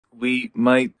we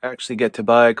might actually get to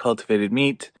buy cultivated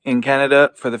meat in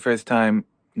Canada for the first time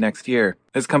next year.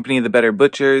 This company, the Better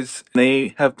Butchers,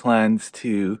 they have plans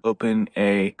to open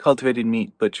a cultivated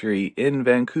meat butchery in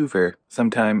Vancouver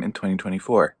sometime in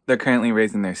 2024. They're currently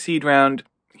raising their seed round.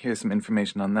 Here's some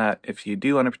information on that if you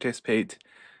do want to participate.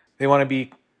 They want to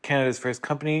be Canada's first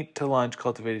company to launch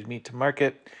cultivated meat to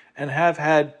market and have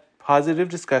had positive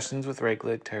discussions with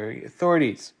regulatory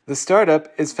authorities. The startup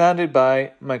is founded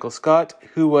by Michael Scott,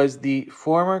 who was the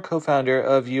former co-founder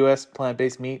of U.S.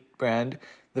 plant-based meat brand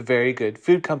The Very Good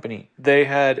Food Company. They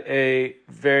had a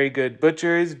Very Good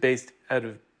Butchers based out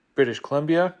of British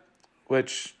Columbia,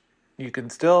 which you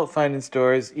can still find in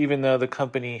stores even though the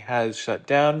company has shut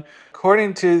down.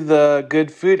 According to the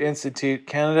Good Food Institute,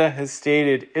 Canada has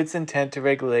stated its intent to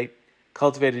regulate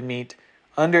cultivated meat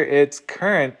under its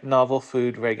current novel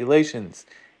food regulations,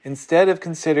 instead of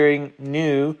considering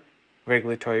new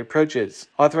regulatory approaches.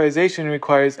 Authorization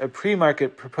requires a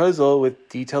pre-market proposal with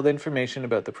detailed information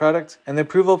about the product, and the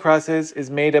approval process is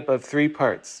made up of 3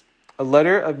 parts: a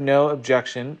letter of no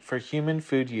objection for human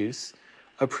food use,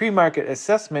 a pre-market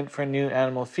assessment for new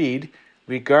animal feed,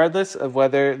 regardless of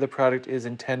whether the product is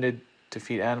intended to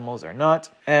feed animals or not,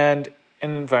 and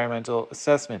an environmental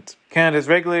assessment. Canada's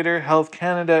regulator, Health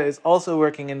Canada, is also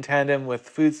working in tandem with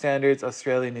Food Standards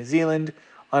Australia and New Zealand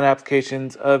on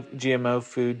applications of GMO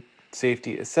food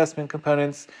safety assessment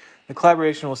components. The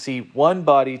collaboration will see one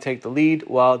body take the lead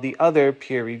while the other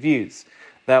peer reviews.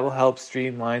 That will help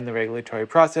streamline the regulatory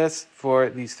process for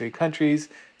these 3 countries,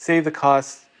 save the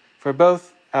costs for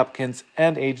both applicants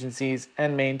and agencies,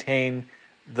 and maintain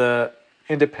the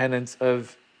independence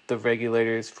of the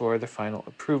regulators for the final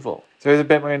approval. So there's a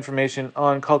bit more information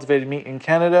on cultivated meat in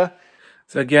Canada.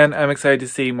 So again, I'm excited to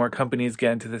see more companies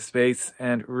get into this space,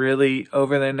 and really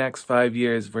over the next 5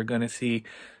 years, we're going to see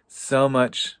so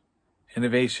much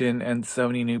innovation and so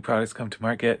many new products come to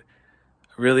market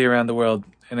really around the world.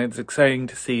 And it's exciting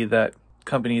to see that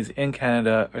companies in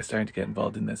Canada are starting to get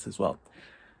involved in this as well.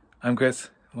 I'm Chris.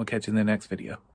 We'll catch you in the next video.